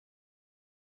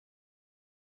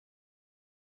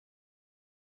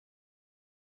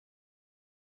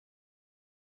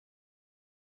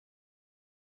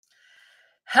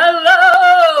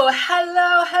Hello,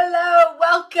 hello, hello.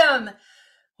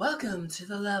 Welcome to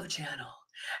the Love Channel.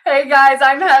 Hey guys,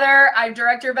 I'm Heather. I'm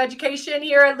Director of Education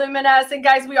here at Luminous. And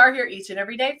guys, we are here each and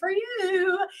every day for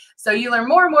you. So you learn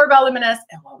more and more about Luminous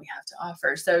and what we have to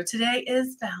offer. So today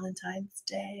is Valentine's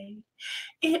Day.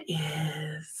 It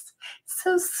is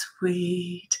so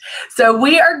sweet. So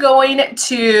we are going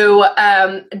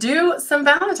to do some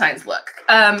Valentine's look,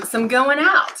 some going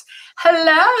out.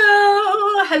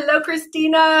 Hello,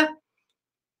 Christina.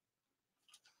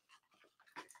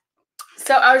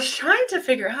 So I was trying to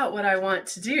figure out what I want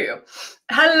to do.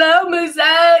 Hello,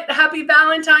 Musette. Happy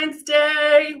Valentine's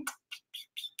Day.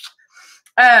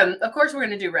 Of course, we're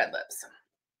going to do red lips.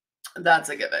 That's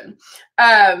a given.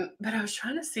 But I was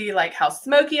trying to see like how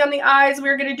smoky on the eyes we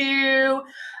were going to do.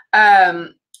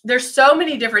 There's so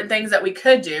many different things that we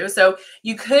could do. So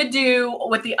you could do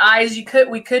with the eyes,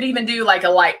 we could even do like a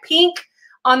light pink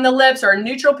on the lips or a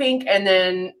neutral pink and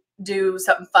then do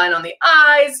something fun on the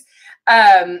eyes.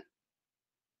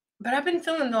 But I've been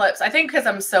feeling the lips. I think because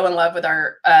I'm so in love with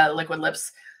our liquid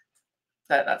lips,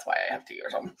 that's why I have to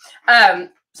use them.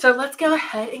 So let's go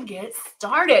ahead and get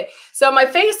started. So my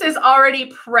face is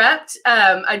already prepped.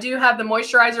 I do have the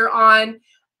moisturizer on.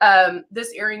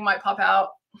 This earring might pop out.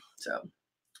 So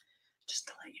just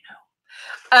to let you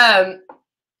know.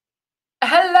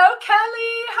 Hello,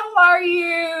 Kelly. How are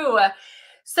you?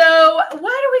 So what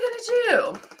are we going to do?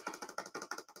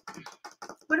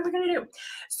 What are we going to do?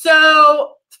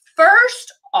 So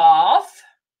first off,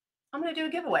 I'm going to do a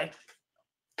giveaway.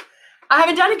 I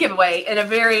haven't done a giveaway in a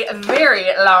very,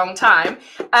 very long time.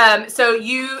 So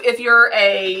if you're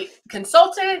a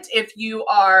consultant, if you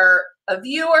are a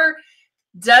viewer,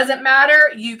 doesn't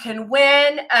matter. You can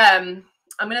win.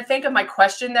 I'm going to think of my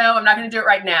question though. I'm not going to do it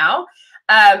right now.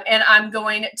 And I'm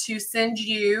going to send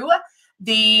you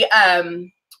the,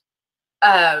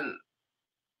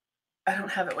 I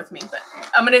don't have it with me, but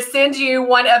I'm going to send you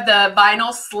one of the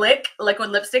Vinyl Slick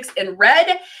liquid lipsticks in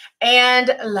red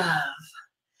and love.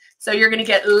 So you're going to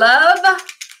get love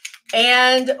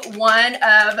and one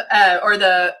of, or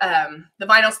the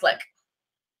Vinyl Slick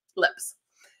lips.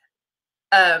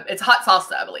 It's hot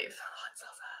salsa, I believe. Hot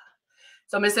salsa.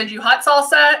 So I'm going to send you hot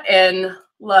salsa and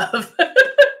love.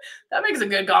 That makes a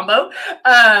good combo.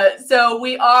 So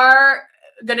we are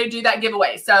going to do that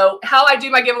giveaway. So how I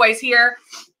do my giveaways here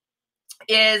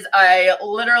is I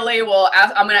literally will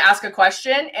ask, I'm going to ask a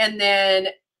question and then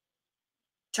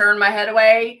turn my head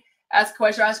away, ask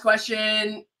a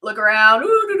question, look around,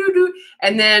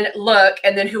 and then look,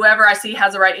 and then whoever I see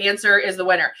has the right answer is the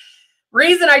winner.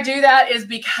 Reason I do that is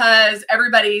because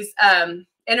everybody's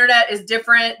internet is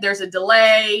different. There's a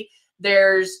delay.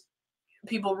 There's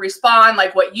people respond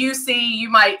like what you see. You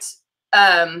might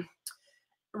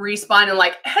respond and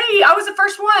like, hey, I was the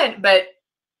first one, but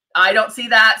I don't see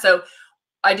that. So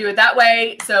I do it that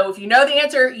way. So if you know the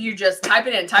answer, you just type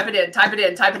it in, type it in, type it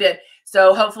in, type it in.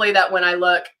 So hopefully that when I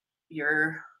look,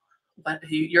 you're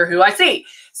who I see.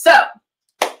 So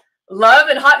love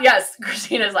and hot. Yes.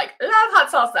 Christina's like, love hot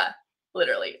salsa.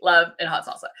 Literally love and hot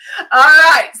salsa. All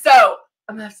right. So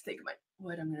I'm going to have to think of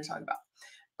what I'm going to talk about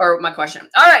or my question.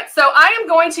 All right. So I am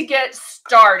going to get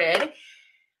started.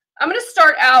 I'm going to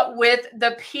start out with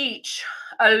the peach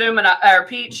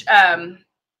peach, I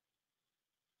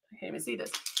can't even see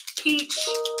this. Peach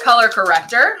color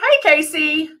corrector. Hi,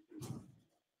 Casey.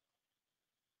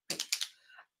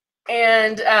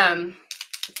 And let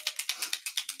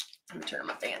me turn on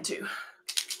my fan too.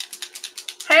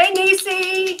 Hey,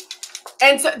 Nisi.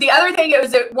 And so the other thing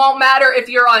is it won't matter if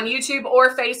you're on YouTube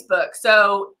or Facebook.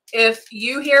 So if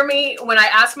you hear me when I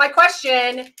ask my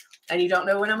question and you don't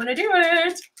know when I'm going to do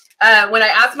it, when I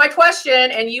ask my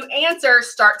question and you answer,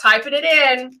 start typing it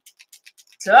in.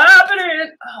 Type it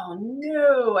in. Oh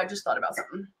no, I just thought about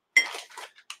something.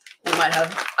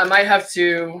 I might have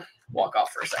to walk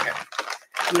off for a second.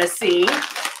 I'm gonna see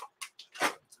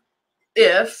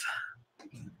if,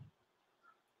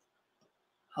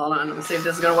 hold on, let me see if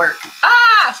this is gonna work.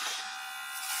 Ah!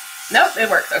 Nope, it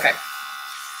works. Okay.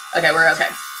 Okay, we're okay.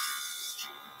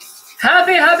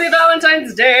 Happy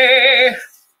Valentine's Day.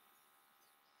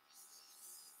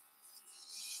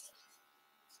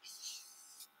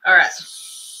 All right.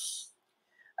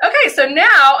 Okay, so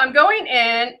now I'm going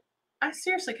in. I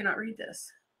seriously cannot read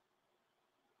this.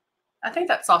 I think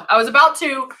that's soft. I was about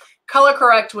to color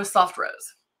correct with Soft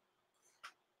Rose.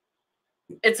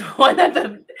 It's one that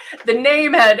the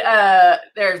name had,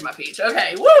 there's my peach.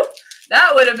 Okay, woo!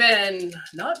 That would have been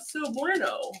not so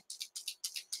bueno.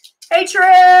 Hey,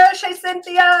 Trish. Hey,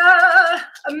 Cynthia.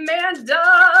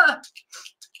 Amanda.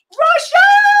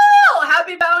 Rochelle!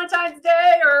 Happy Valentine's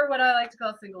Day, or what I like to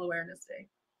call Single Awareness Day.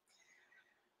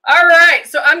 All right,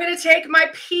 so I'm going to take my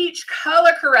peach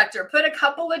color corrector, put a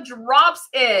couple of drops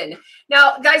in.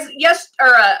 Now, guys,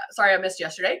 sorry, I missed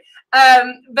yesterday.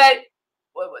 But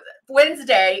what was it?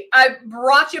 Wednesday, I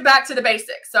brought you back to the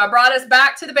basics. So I brought us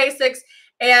back to the basics,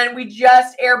 and we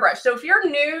just airbrush. So if you're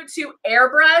new to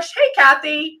airbrush, hey,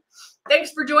 Kathy,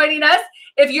 thanks for joining us.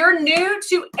 If you're new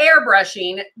to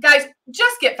airbrushing, guys,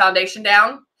 just get foundation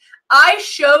down. I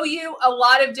show you a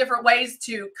lot of different ways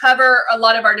to cover a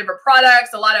lot of our different products,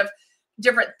 a lot of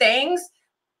different things.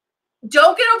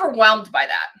 Don't get overwhelmed by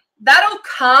that. That'll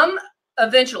come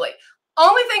eventually.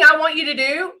 Only thing I want you to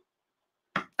do,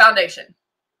 foundation.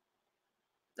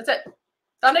 That's it.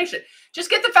 Foundation. Just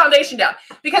get the foundation down.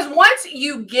 Because once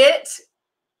you get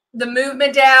the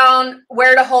movement down,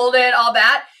 where to hold it, all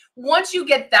that, once you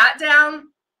get that down,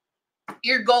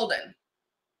 you're golden.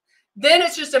 Then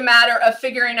it's just a matter of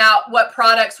figuring out what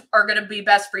products are going to be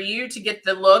best for you to get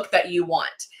the look that you want.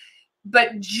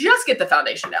 But just get the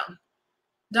foundation down.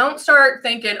 Don't start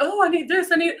thinking, oh, I need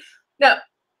this, I need... No,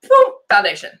 boom,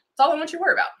 foundation. That's all I want you to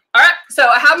worry about. All right, so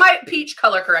I have my peach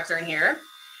color corrector in here.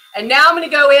 And now I'm going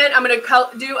to go in, I'm going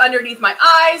to do underneath my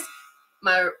eyes,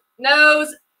 my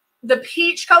nose. The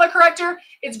peach color corrector,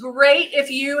 it's great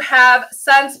if you have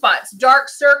sunspots, dark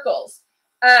circles,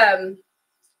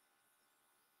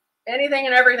 anything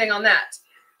and everything on that.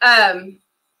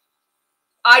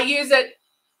 I use it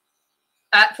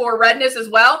for redness as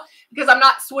well because I'm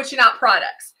not switching out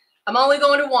products. I'm only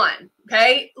going to one,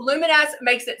 okay? Luminous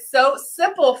makes it so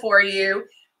simple for you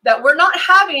that we're not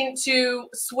having to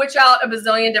switch out a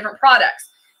bazillion different products.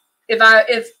 If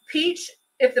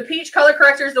the peach color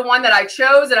corrector is the one that I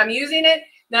chose and I'm using it,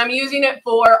 then I'm using it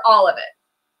for all of it.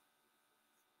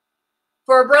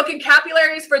 For broken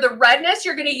capillaries, for the redness,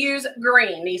 you're going to use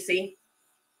green, Nisi.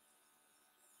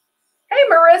 Hey,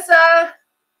 Marissa.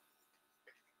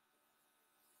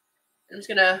 I'm just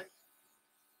going to...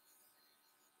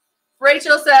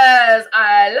 Rachel says,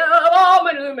 I love all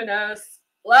my luminous.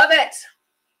 Love it.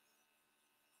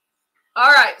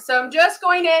 All right, so I'm just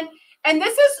going in, and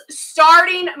this is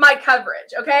starting my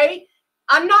coverage, okay?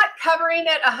 I'm not covering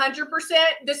it 100%.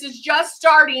 This is just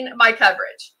starting my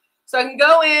coverage. So I can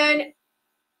go in.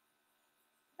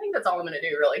 I think that's all I'm going to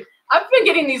do, really. I've been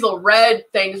getting these little red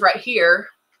things right here.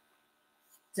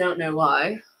 Don't know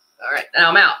why. All right, now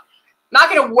I'm out. I'm not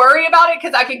going to worry about it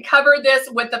because I can cover this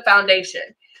with the foundation.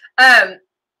 And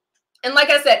like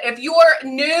I said, if you're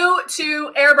new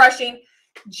to airbrushing,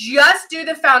 just do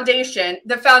the foundation.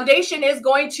 The foundation is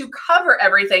going to cover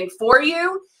everything for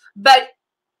you, but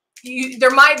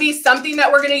there might be something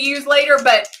that we're going to use later,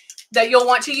 but that you'll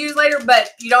want to use later,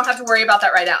 but you don't have to worry about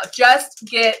that right now. Just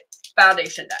get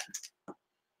foundation done.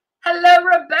 Hello,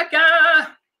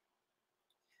 Rebecca.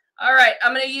 All right,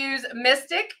 I'm going to use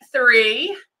Mystic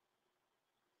 3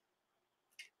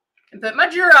 and put my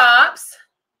drops.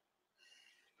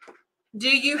 Do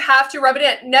you have to rub it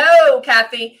in? No,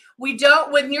 Kathy. We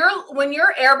don't. When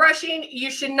you're airbrushing,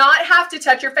 you should not have to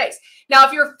touch your face. Now,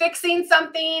 if you're fixing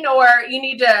something or you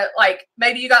need to, like,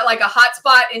 maybe you got like a hot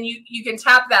spot and you can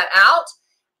tap that out,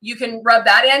 you can rub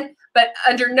that in. But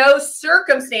under no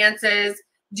circumstances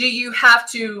do you have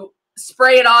to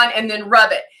spray it on and then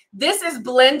rub it. This is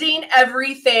blending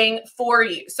everything for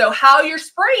you. So how you're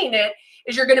spraying it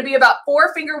is you're going to be about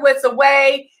 4 finger widths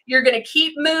away. You're going to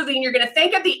keep moving. You're going to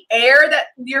think of the air that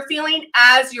you're feeling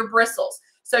as your bristles.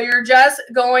 So you're just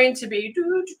going to be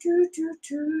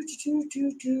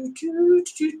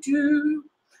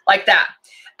like that.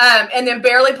 And then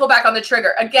barely pull back on the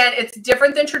trigger. Again, it's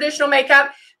different than traditional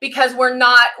makeup because we're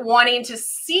not wanting to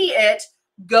see it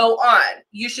go on.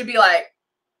 You should be like,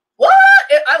 what?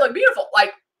 I look beautiful.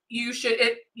 Like you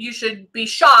should be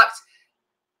shocked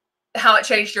how it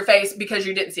changed your face because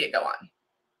you didn't see it go on.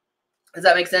 Does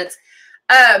that make sense?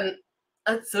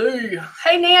 Let's see.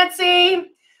 Hey, Nancy.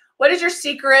 What is your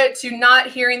secret to not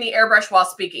hearing the airbrush while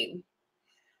speaking?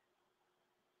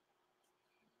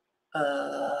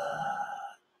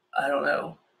 I don't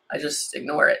know. I just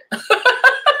ignore it.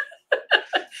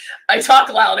 I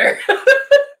talk louder.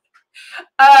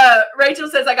 Rachel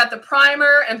says, I got the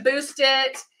primer and boost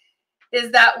it. Is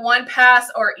that one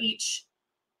pass or each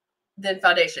then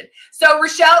foundation? So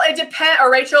Rochelle,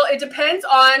 Rachel, it depends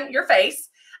on your face.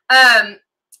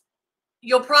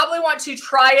 You'll probably want to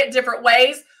try it different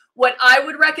ways. What I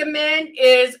would recommend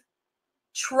is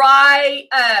try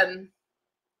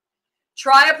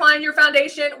applying your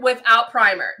foundation without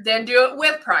primer, then do it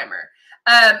with primer.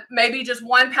 Maybe just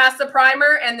one pass the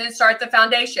primer and then start the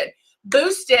foundation.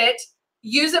 Boost it,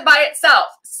 use it by itself,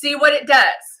 see what it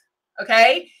does,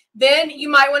 okay? Then you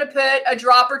might want to put a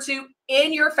drop or two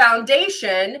in your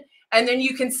foundation and then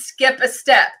you can skip a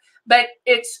step. but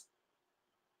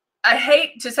I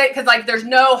hate to say it because like there's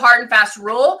no hard and fast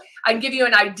rule. I can give you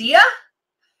an idea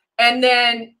and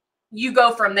then you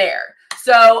go from there.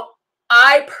 So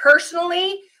I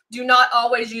personally do not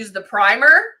always use the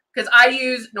primer because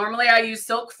normally I use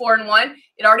Silk 4-in-1.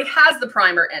 It already has the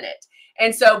primer in it.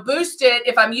 And so Boost It,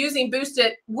 if I'm using Boost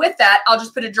It with that, I'll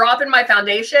just put a drop in my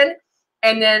foundation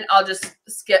and then I'll just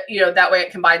skip, that way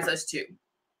it combines those two.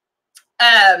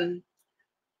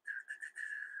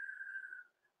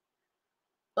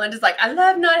 Belinda's like, I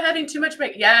love not having too much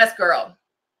makeup. Yes, girl.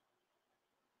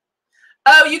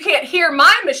 Oh, you can't hear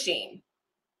my machine.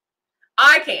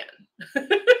 I can.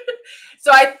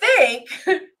 So I think,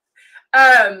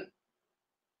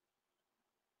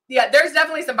 yeah, there's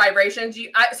definitely some vibrations.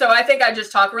 So I think I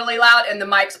just talk really loud and the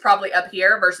mic's probably up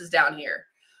here versus down here.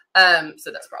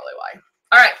 So that's probably why.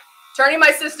 All right, turning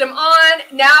my system on.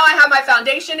 Now I have my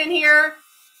foundation in here.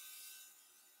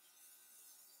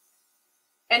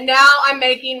 And now I'm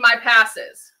making my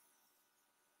passes.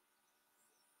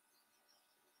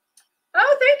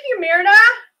 Oh, thank you, Mirna.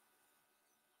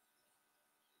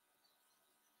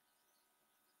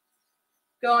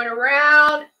 Going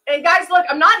around. And guys, look,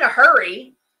 I'm not in a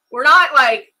hurry. We're not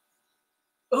like,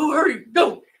 oh, hurry,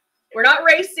 go. We're not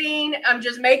racing. I'm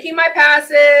just making my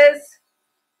passes,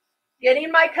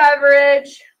 getting my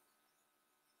coverage,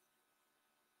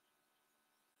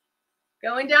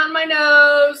 going down my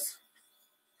nose.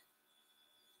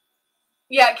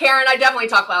 Yeah, Karen, I definitely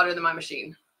talk louder than my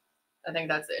machine. I think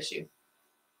that's the issue.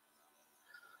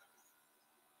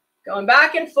 Going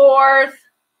back and forth.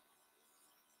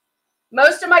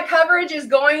 Most of my coverage is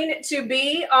going to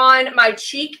be on my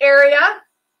cheek area.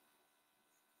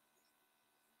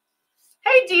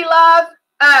 Hey, D-Love.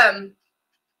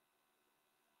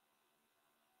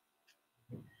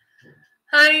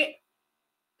 Honey,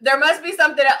 there must be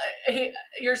something.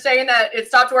 You're saying that it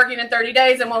stopped working in 30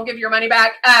 days and won't give your money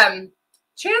back.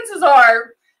 Chances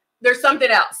are there's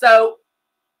something else. So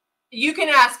you can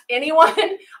ask anyone.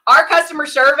 Our customer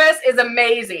service is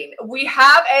amazing. We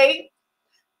have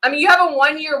you have a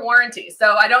 1-year warranty.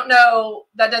 So I don't know.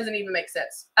 That doesn't even make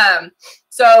sense.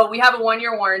 So we have a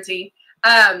 1-year warranty.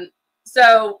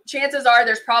 So chances are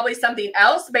there's probably something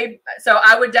else. So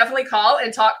I would definitely call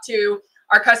and talk to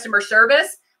our customer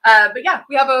service. But yeah,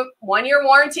 we have a 1-year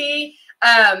warranty.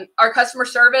 Our customer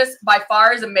service by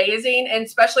far is amazing. And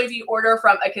especially if you order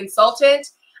from a consultant,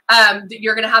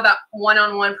 you're going to have that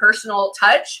one-on-one personal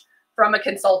touch from a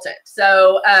consultant.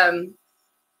 So,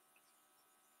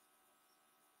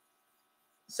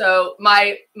 so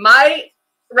my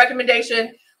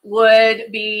recommendation would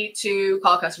be to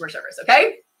call customer service.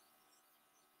 Okay.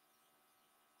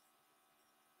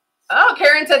 Oh,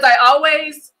 Karen says, I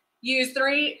always use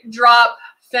 3-drop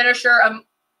finisher of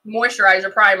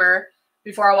moisturizer primer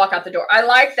before I walk out the door. I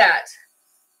like that.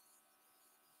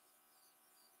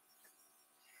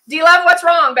 D-Love, what's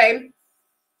wrong, babe?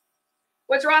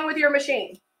 What's wrong with your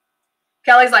machine?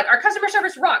 Kelly's like, our customer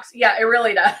service rocks. Yeah, it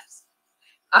really does.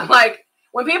 I'm like,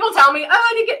 when people tell me, oh,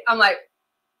 I didn't get, I'm like,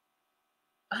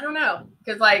 I don't know.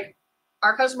 Because like,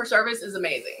 our customer service is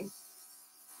amazing.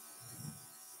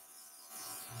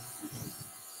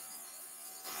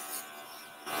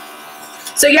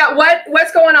 So yeah,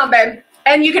 what's going on, babe?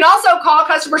 And you can also call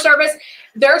customer service.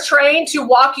 They're trained to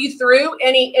walk you through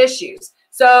any issues.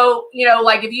 So,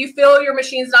 like if you feel your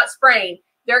machine's not spraying,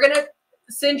 they're going to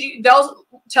they'll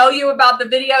tell you about the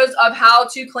videos of how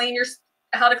to clean your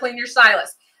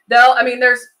stylus.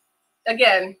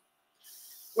 Again,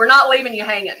 we're not leaving you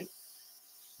hanging.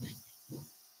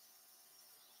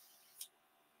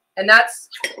 And that's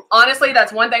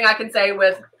one thing I can say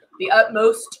with the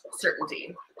utmost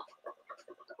certainty.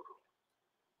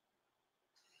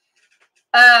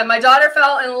 My daughter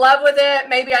fell in love with it.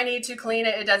 Maybe I need to clean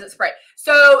it. It doesn't spray.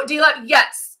 So, D-Love,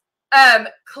 yes.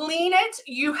 Clean it.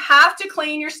 You have to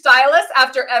clean your stylus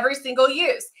after every single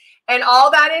use. And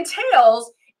all that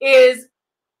entails is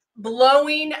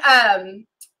blowing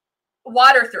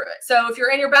water through it. So if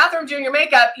you're in your bathroom doing your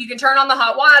makeup, you can turn on the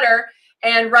hot water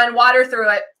and run water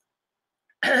through it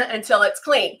until it's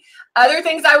clean. Other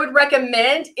things I would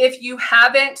recommend if you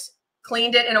haven't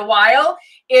cleaned it in a while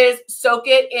is soak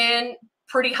it in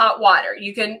pretty hot water.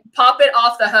 You can pop it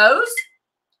off the hose.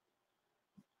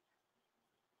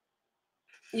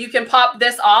 You can pop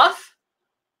this off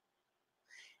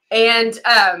and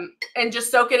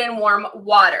just soak it in warm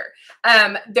water.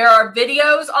 There are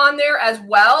videos on there as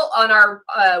well on our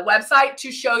website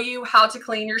to show you how to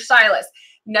clean your stylus.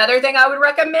 Another thing I would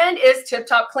recommend is Tip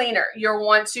Top Cleaner. You'll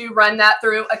want to run that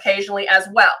through occasionally as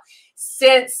well.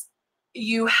 Since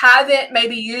you haven't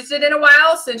maybe used it in a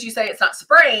while, since you say it's not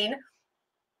spraying,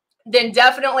 then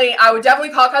definitely, I would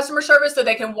definitely call customer service so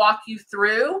they can walk you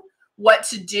through what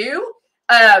to do.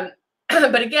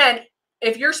 But again,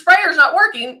 if your sprayer is not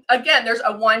working, again, there's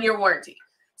a 1-year warranty.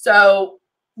 So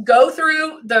go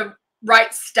through the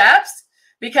right steps,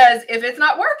 because if it's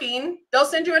not working, they'll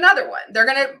send you another one. They're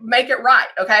going to make it right.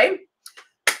 Okay.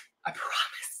 I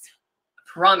promise. I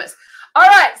promise. All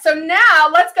right. So now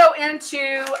let's go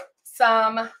into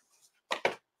some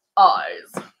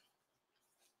eyes.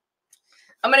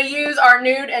 I'm going to use our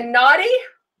Nude and Naughty.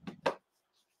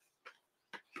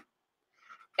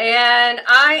 And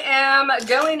I am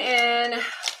going in,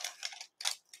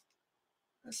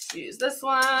 let's use this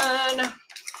one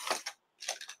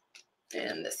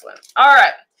and this one. All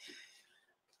right.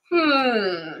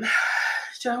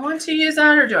 Do I want to use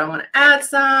that or do I want to add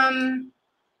some?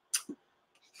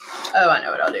 Oh, I know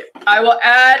what I'll do. I will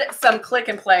add some Click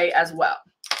and Play as well.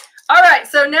 All right.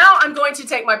 So now I'm going to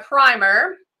take my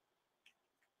primer.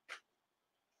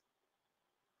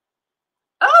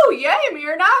 Oh, yay,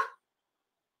 Mirna.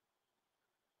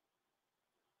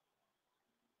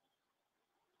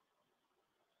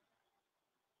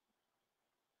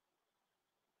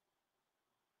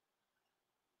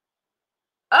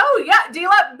 Oh, yeah.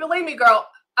 Dila, believe me, girl.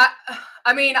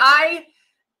 I mean, I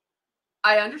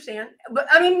understand. But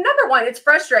I mean, number one, it's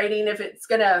frustrating if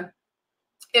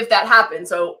that happens.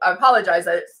 So I apologize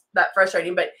that it's that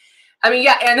frustrating. But I mean,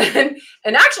 yeah,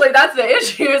 and actually that's the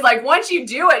issue, is like once you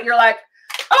do it, you're like,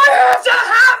 I have to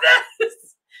have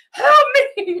this. Help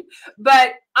me.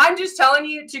 But I'm just telling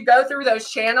you to go through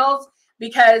those channels,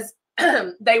 because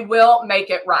they will make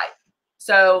it right.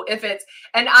 So if it's,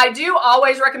 and I do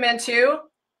always recommend too,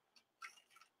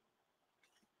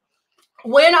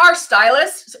 when our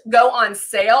stylists go on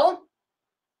sale,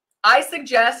 I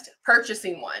suggest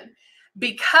purchasing one,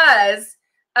 because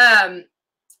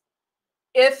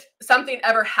if something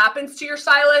ever happens to your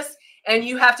stylist and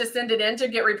you have to send it in to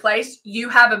get replaced, you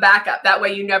have a backup. That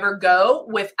way you never go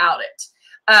without it.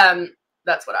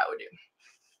 That's what I would do.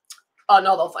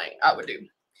 Another thing I would do.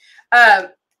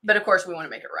 But of course we want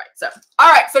to make it right. So,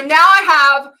 all right. So now I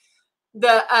have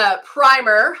the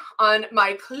primer on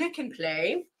my Click and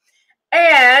Play.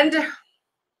 And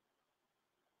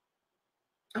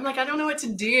I'm like, I don't know what to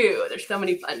do. There's so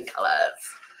many fun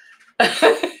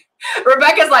colors.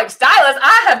 Rebecca's like, stylist,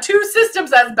 I have 2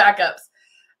 systems as backups.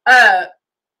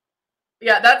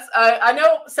 Yeah, that's, I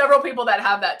know several people that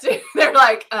have that too. They're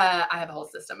like, I have a whole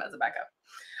system as a backup.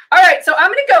 All right, so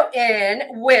I'm going to go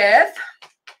in with,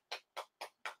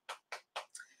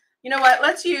 you know what,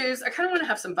 let's use, I kind of want to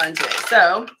have some fun today.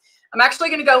 So I'm actually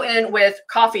going to go in with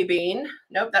Coffee Bean.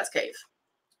 Nope, that's Cave.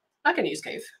 I can use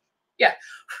Cave. Yeah.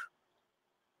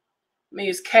 Let me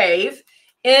use Cave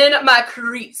in my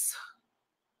crease.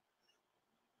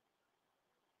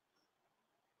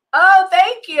 Oh,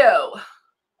 thank you.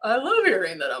 I love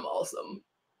hearing that I'm awesome.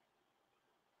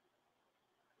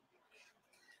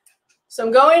 So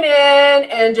I'm going in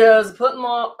and just putting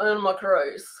in my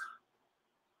crease.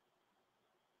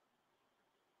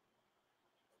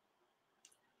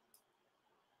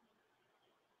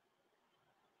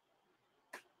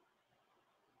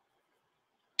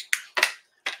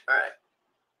 All right.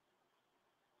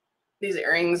 These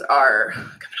earrings are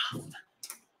coming off.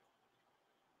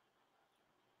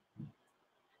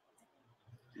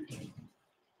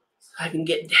 So I can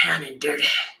get down and dirty.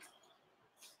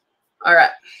 All right.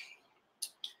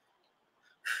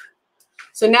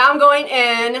 So now I'm going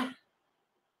in.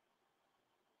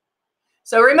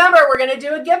 So remember, we're going to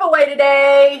do a giveaway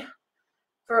today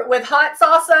with hot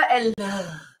salsa and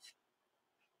love.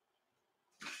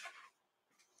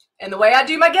 And the way I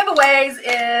do my giveaways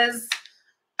is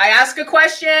I ask a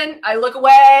question, I look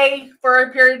away for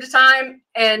a period of time,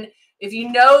 and if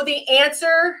you know the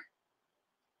answer,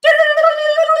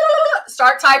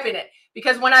 start typing it.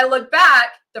 Because when I look back,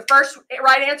 the first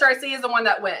right answer I see is the one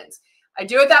that wins. I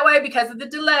do it that way because of the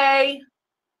delay.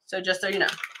 So just so you know.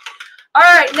 All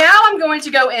right, now I'm going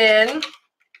to go in.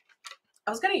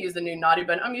 I was going to use the new Naughty,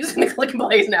 but I'm using the Click and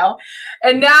Blaze now.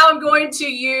 And now I'm going to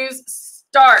use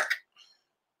Stark.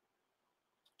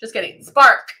 Just kidding.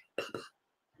 Spark.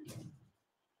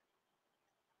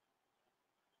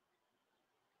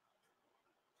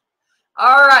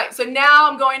 All right, so now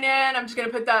I'm going in. I'm just going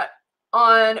to put that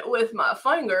on with my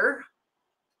finger.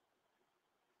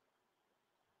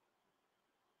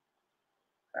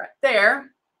 Right there.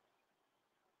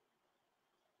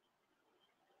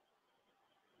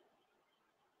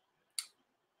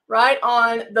 Right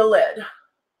on the lid.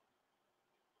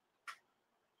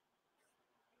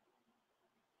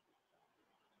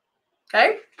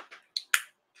 Okay.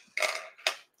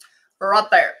 Right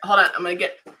there. Hold on. I'm going to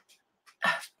get,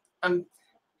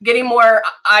 getting more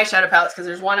eyeshadow palettes because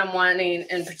there's one I'm wanting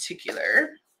in particular.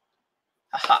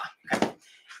 Aha. Okay.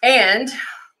 And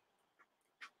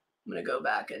I'm going to go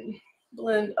back and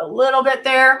blend a little bit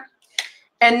there.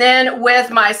 And then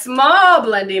with my small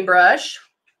blending brush,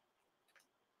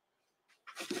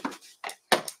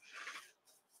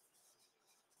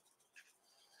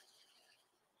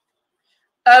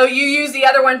 oh, you use the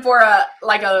other one for a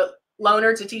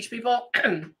loaner to teach people?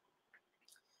 I'm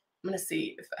going to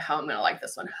see how I'm going to like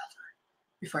this one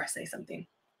before I say something.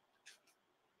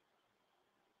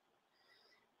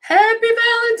 Happy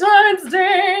Valentine's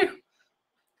Day.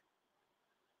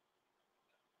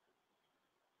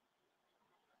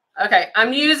 Okay,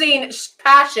 I'm using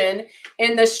Passion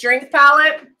in the Strength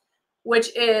palette, which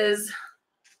is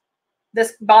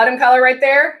this bottom color right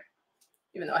there,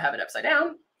 even though I have it upside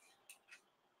down.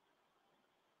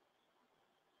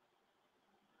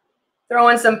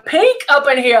 Throwing some pink up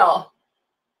in here.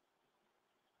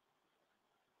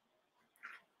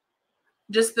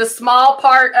 Just the small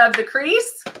part of the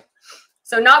crease.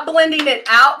 So not blending it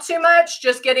out too much,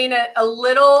 just getting it a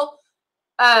little,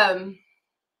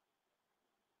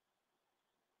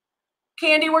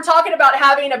 Candy, we're talking about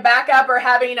having a backup or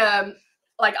having a,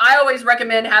 like I always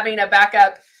recommend having a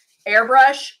backup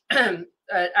airbrush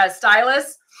as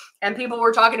stylus. And people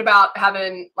were talking about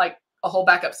having like a whole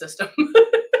backup system.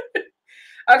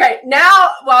 Okay, now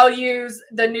I'll use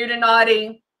the Nude and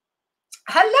Naughty.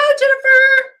 Hello,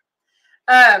 Jennifer.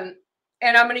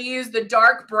 And I'm going to use the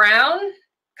dark brown,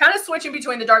 kind of switching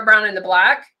between the dark brown and the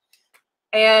black.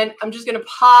 And I'm just going to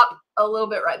pop a little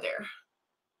bit right there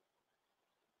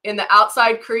in the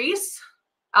outside crease,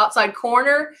 outside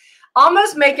corner,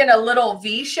 almost making a little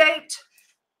V-shaped,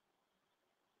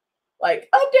 like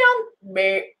up, down,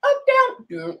 up,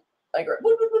 down, like boop,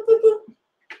 boop, boop, boop, boop.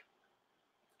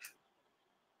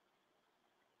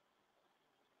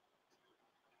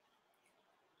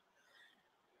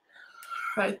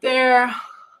 Right there.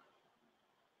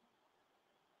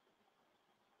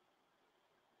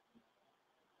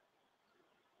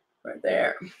 Right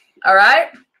there. All right.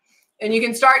 And you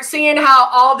can start seeing how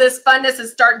all this funness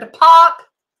is starting to pop.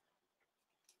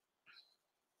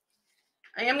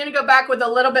 I am going to go back with a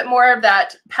little bit more of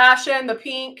that Passion, the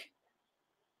pink,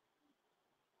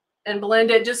 and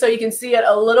blend it just so you can see it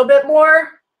a little bit more.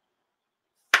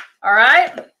 All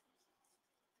right.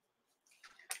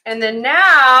 And then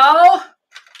now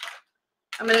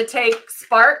I'm going to take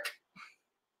Spark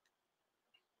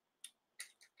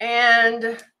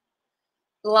and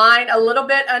line a little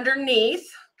bit underneath.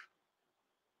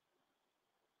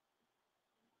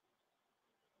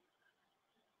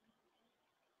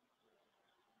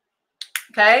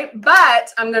 Okay, but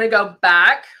I'm going to go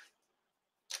back.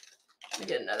 Let me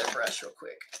get another brush real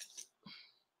quick.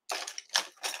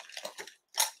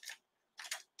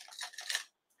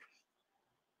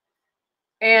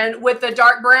 And with the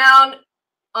dark brown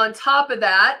on top of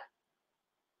that,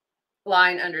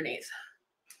 line underneath.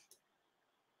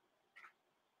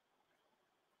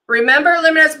 Remember,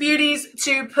 Luminous Beauties,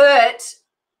 to put,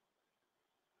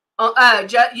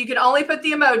 you can only put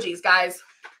the emojis, guys.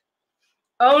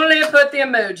 Only put the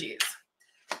emojis.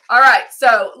 All right,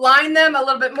 so line them a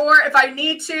little bit more. If I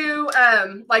need to,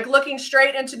 like looking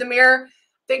straight into the mirror,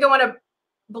 I think I want to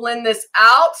blend this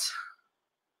out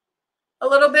a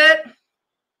little bit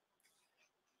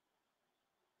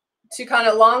to kind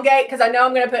of elongate, because I know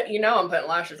I'm going to put, I'm putting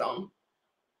lashes on.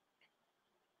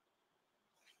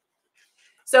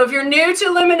 So if you're new to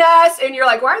Luminous and you're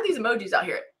like, why are these emojis out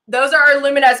here? Those are our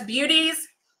Luminous Beauties,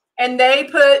 and they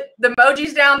put the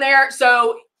emojis down there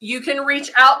so you can reach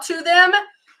out to them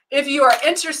if you are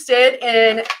interested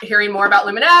in hearing more about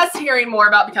Luminous, hearing more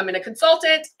about becoming a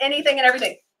consultant, anything and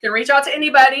everything. You can reach out to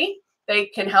anybody. They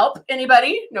can help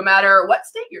anybody, no matter what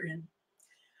state you're in.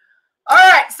 All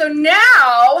right, so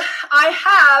now I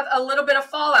have a little bit of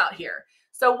fallout here.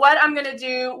 So what I'm going to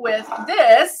do with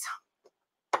this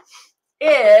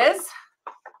is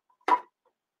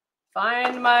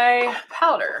find my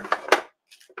powder.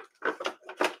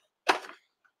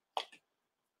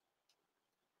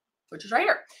 Which is right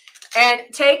here. And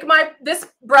take this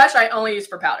brush I only use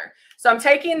for powder. So I'm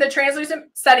taking the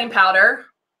translucent setting powder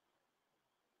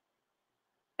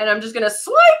and I'm just going to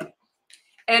swipe.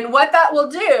 And what that will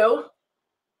do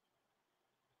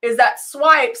is that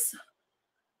swipes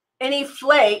any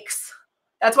flakes.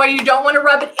 That's why you don't want to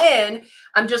rub it in.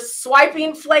 I'm just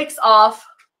swiping flakes off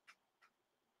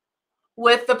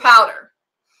with the powder.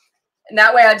 And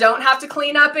that way I don't have to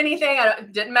clean up anything. I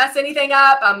didn't mess anything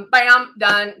up. I'm bam,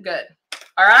 done, good.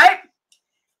 All right.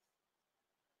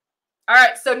 All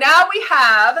right, so now we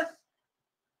have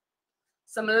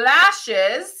some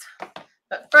lashes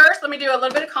But first, let me do a little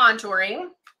bit of contouring.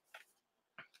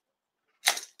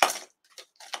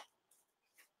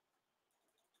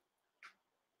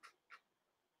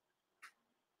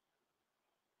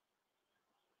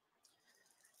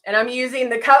 And I'm using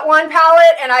the Cut One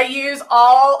palette, and I use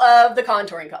all of the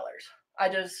contouring colors. I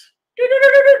just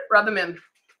rub them in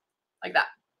like that.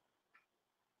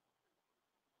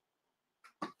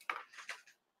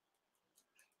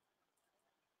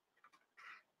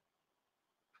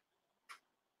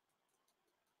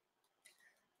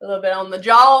 A little bit on the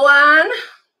jawline.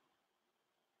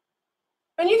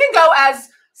 And you can go as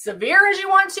severe as you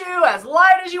want to, as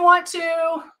light as you want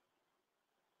to.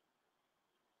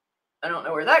 I don't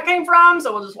know where that came from,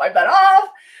 so we'll just wipe that off.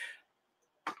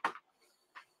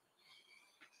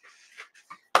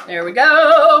 There we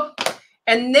go.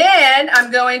 And then I'm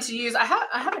going to use, I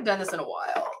haven't done this in a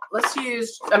while. Let's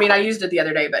use, I used it the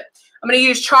other day, but I'm going to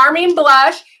use Charming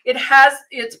Blush.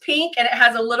 It's pink and it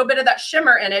has a little bit of that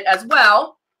shimmer in it as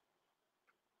well.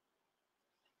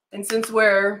 And since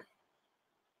we're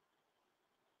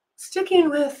sticking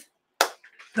with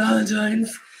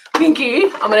Valentine's pinky,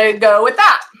 I'm going to go with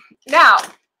that. Now,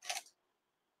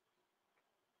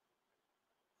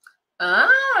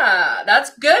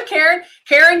 that's good, Karen.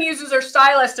 Karen uses her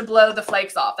stylus to blow the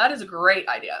flakes off. That is a great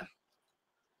idea.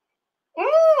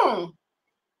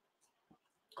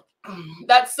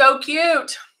 That's so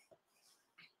cute.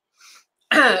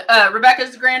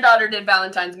 Rebecca's granddaughter did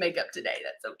Valentine's makeup today.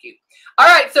 That's so cute. All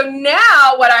right, so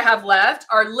now what I have left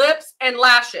are lips and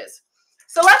lashes.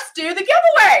 So let's do the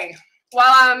giveaway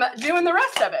while I'm doing the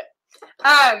rest of it.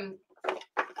 And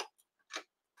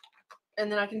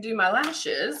then I can do my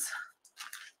lashes.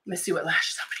 Let me see what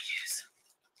lashes I'm going to use.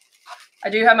 I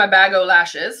do have my bag of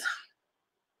lashes.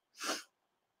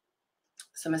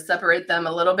 So I'm going to separate them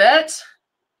a little bit.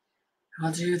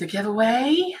 I'll do the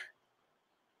giveaway.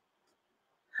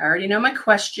 I already know my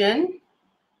question.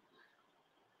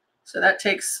 So that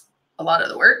takes a lot of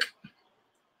the work.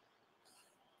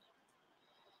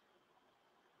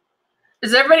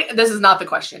 Does everybody, this is not the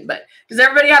question, but does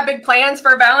everybody have big plans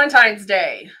for Valentine's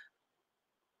Day?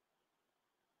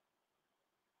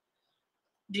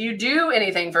 Do you do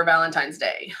anything for Valentine's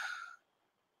Day?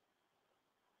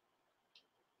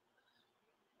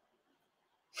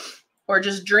 Or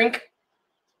just drink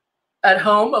at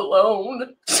home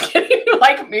alone? Just kidding,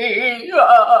 like me.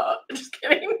 Just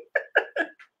kidding.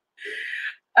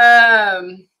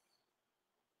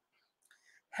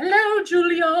 Hello,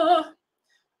 Julia.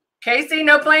 Casey,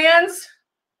 no plans?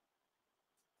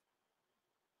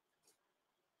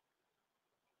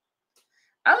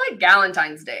 I like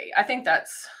Valentine's Day. I think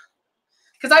that's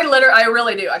because I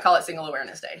really do. I call it Single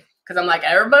Awareness Day because I'm like,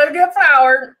 everybody get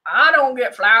flowers. I don't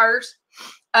get flowers.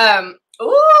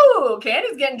 Ooh,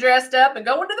 Candy's getting dressed up and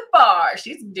going to the bar.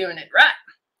 She's doing it right.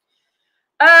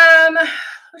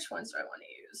 Which ones do I want to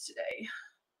use today? I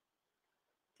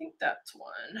think that's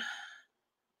one.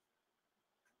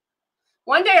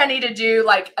 One day I need to do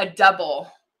like a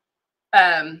double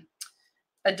one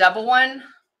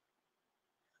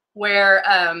where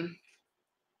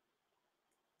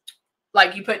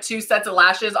like you put 2 sets of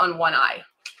lashes on one eye.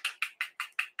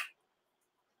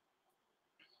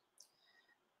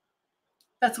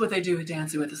 That's what they do with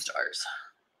Dancing with the Stars.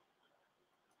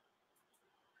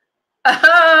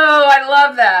 Oh, I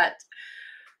love that.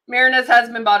 Marina's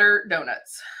husband bought her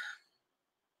donuts.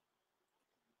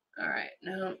 All right,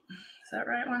 no, is that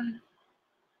the right one?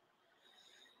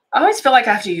 I always feel like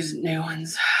I have to use new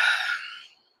ones.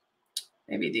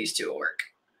 Maybe these 2 will work.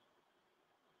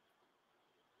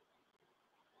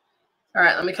 All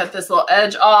right, let me cut this little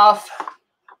edge off.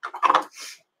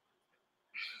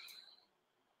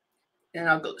 And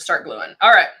I'll start gluing.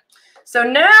 All right, so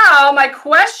now my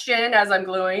question as I'm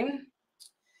gluing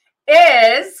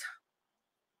is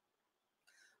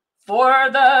for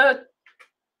the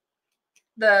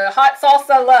hot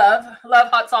salsa love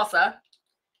hot salsa.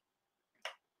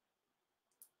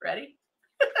 Ready?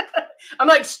 I'm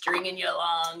like stringing you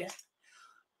along.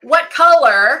 What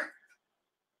color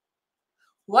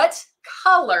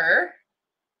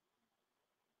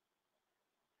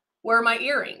were my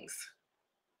earrings?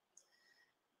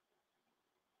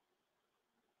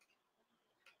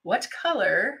 What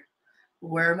color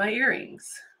were my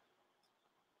earrings?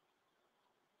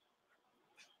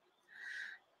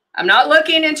 I'm not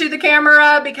looking into the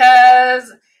camera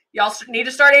because y'all need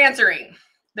to start answering.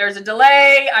 There's a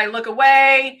delay. I look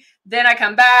away, then I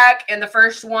come back, and the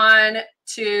first one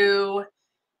to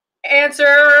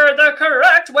answer the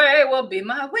correct way will be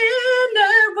my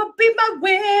winner.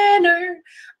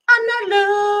 I'm not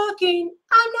looking.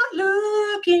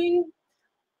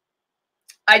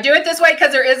 I do it this way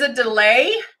because there is a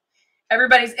delay.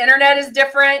 Everybody's internet is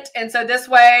different. And so this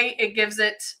way it gives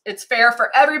it's fair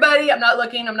for everybody. I'm not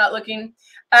looking.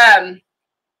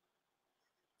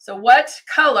 So what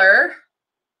color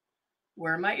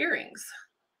were my earrings?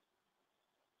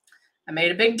 I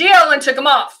made a big deal and took them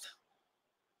off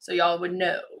so y'all would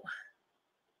know.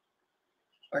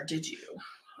 Or did you?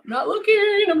 I'm not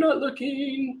looking. I'm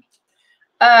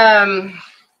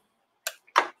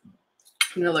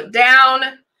going to look down.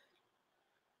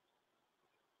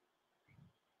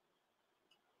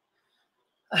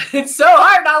 It's so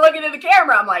hard not looking at the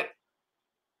camera.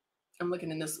 I'm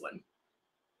looking in this one.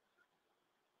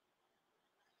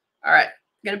 All right.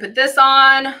 I'm going to put this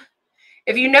on.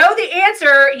 If you know the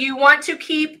answer, you want to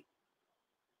keep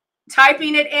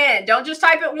typing it in. Don't just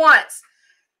type it once.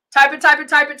 Type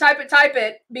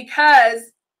it, because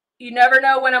you never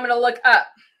know when I'm going to look up.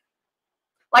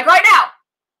 Like right now.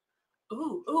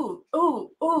 Ooh.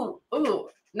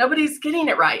 Nobody's getting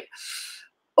it right.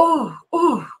 Ooh.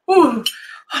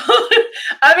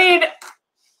 I mean,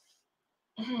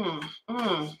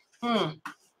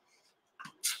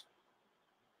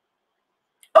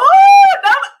 Oh,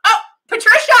 no. Oh,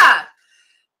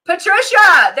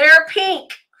 Patricia, they're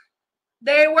pink.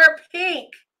 They were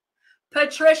pink.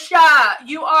 Patricia,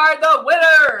 you are the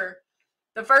winner.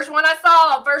 The first one I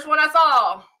saw.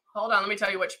 Hold on, let me tell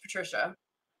you which Patricia.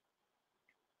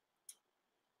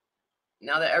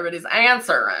 Now that everybody's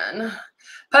answering.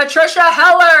 Patricia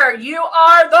Heller, you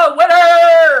are the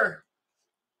winner.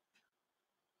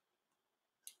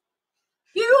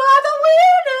 You are the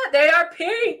winner. They are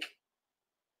pink.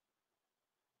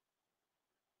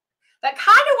 That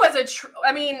kind of was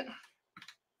I mean,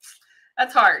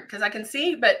 that's hard because I can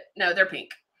see, but no, they're pink.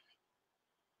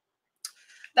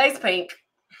 They's pink.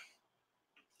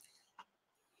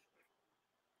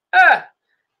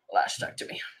 Lash stuck to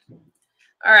me.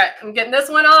 All right, I'm getting this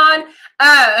one on.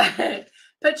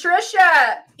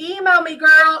 Patricia, email me,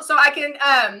 girl, so I can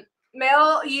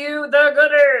mail you the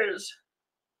goodies.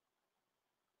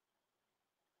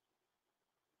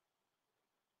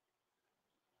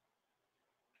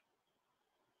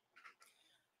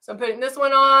 So I'm putting this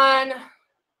one on.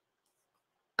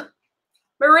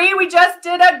 Marie, we just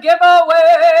did a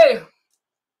giveaway.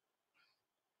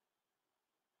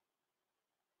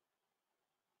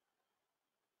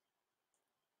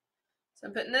 So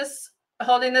I'm putting this,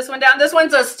 holding this one down. This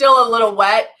one's still a little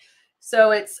wet, so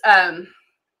it's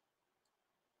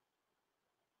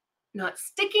not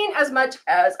sticking as much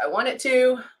as I want it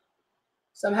to.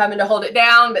 So I'm having to hold it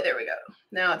down, but there we go.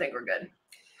 Now I think we're good.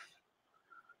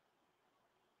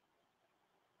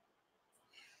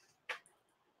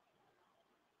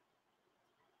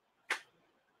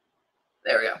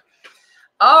 There we go.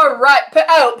 All right.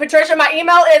 Oh, Patricia, my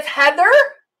email is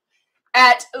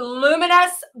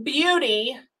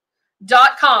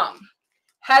heather@luminousbeauty.com.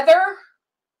 Heather,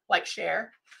 like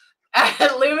share, at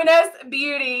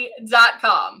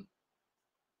luminousbeauty.com.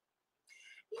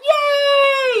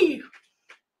 Yay!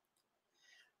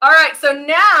 All right, so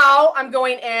now I'm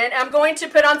going in. I'm going to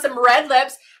put on some red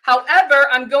lips. However,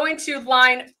 I'm going to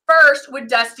line first with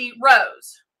Dusty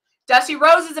Rose. Dusty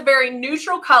Rose is a very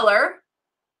neutral color.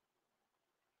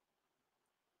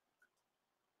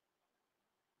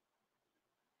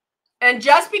 And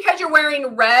just because you're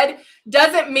wearing red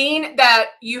doesn't mean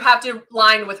that you have to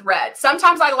line with red.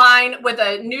 Sometimes I line with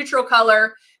a neutral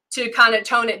color to kind of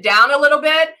tone it down a little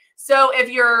bit. So if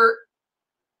you're,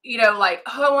 you know, like,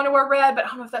 oh, I want to wear red, but I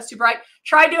don't know if that's too bright,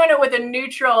 try doing it with a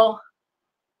neutral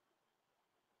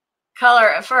color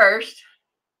at first.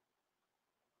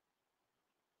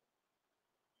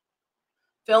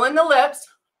 Fill in the lips.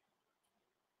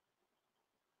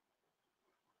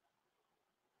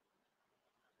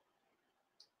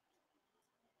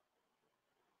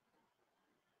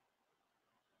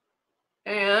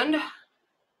 And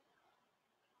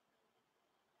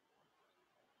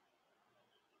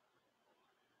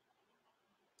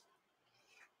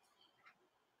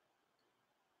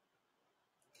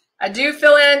I do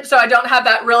fill in so I don't have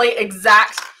that really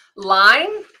exact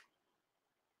line.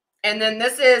 And then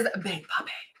this is Big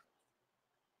Puppy.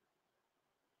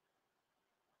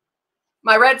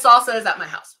 My red salsa is at my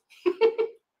house.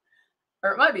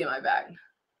 Or it might be in my bag.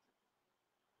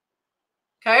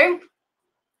 Okay.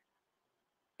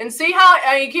 And see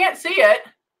how you can't see it.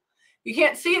 You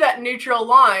can't see that neutral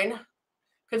line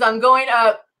because I'm going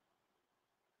up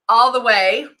all the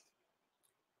way.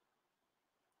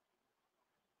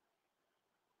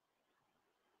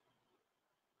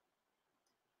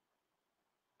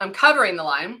 I'm covering the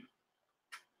line.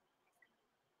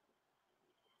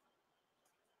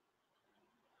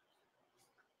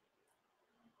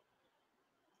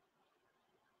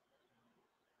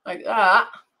 like that.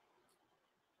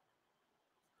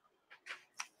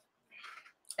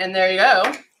 And there you go.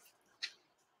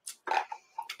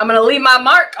 I'm going to leave my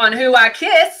mark on who I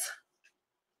kiss.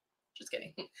 Just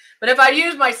kidding. But if I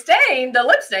use my stain, the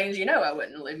lip stains, you know I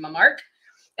wouldn't leave my mark.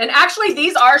 And actually,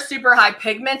 these are super high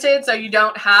pigmented, so you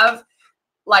don't have,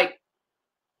 like,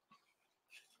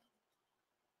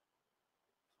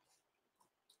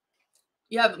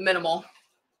 you have minimal,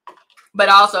 but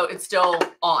also it's still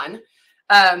on.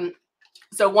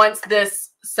 So once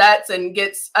this sets and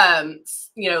gets,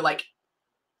 you know, like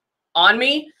on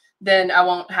me, then I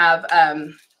won't have,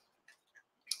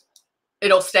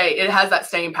 it'll stay. It has that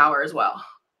staying power as well.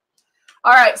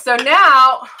 All right, so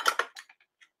now,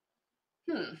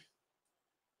 I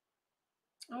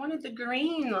wanted the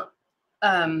green.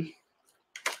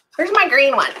 Where's my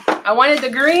green one? I wanted the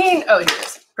green. Oh, here it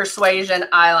is. Persuasion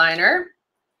eyeliner.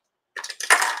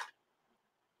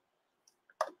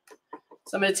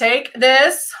 So I'm going to take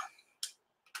this.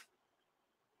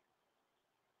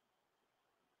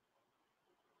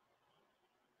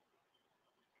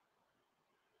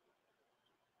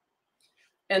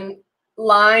 And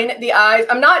line the eyes.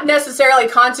 I'm not necessarily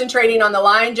concentrating on the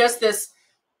line, just this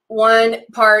one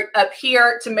part up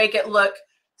here to make it look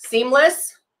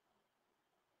seamless.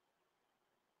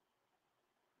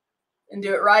 And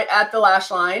do it right at the lash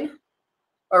line.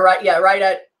 Or right, yeah, right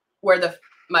at where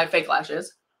my fake lash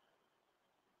is.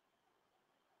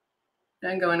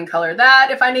 Then go in and color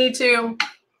that if I need to.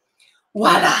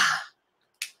 Voila.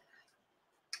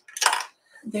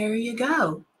 There you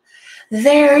go.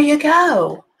 There you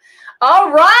go.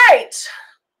 All right.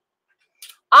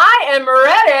 I am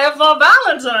ready for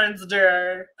Valentine's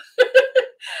Day.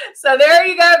 So there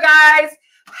you go, guys.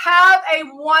 Have a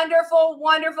wonderful,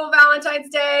 wonderful Valentine's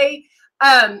Day.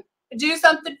 Do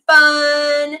something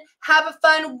fun. Have a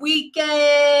fun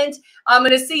weekend. I'm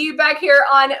going to see you back here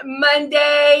on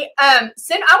Monday. I want to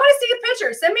see a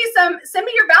picture. Send me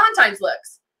your Valentine's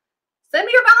looks. Send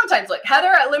me your Valentine's look.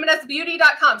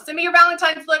 Heather@luminousbeauty.com. Send me your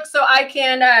Valentine's look so I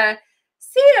can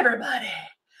see everybody.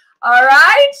 All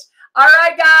right? All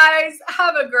right, guys.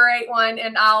 Have a great one,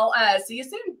 and I'll see you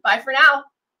soon. Bye for now.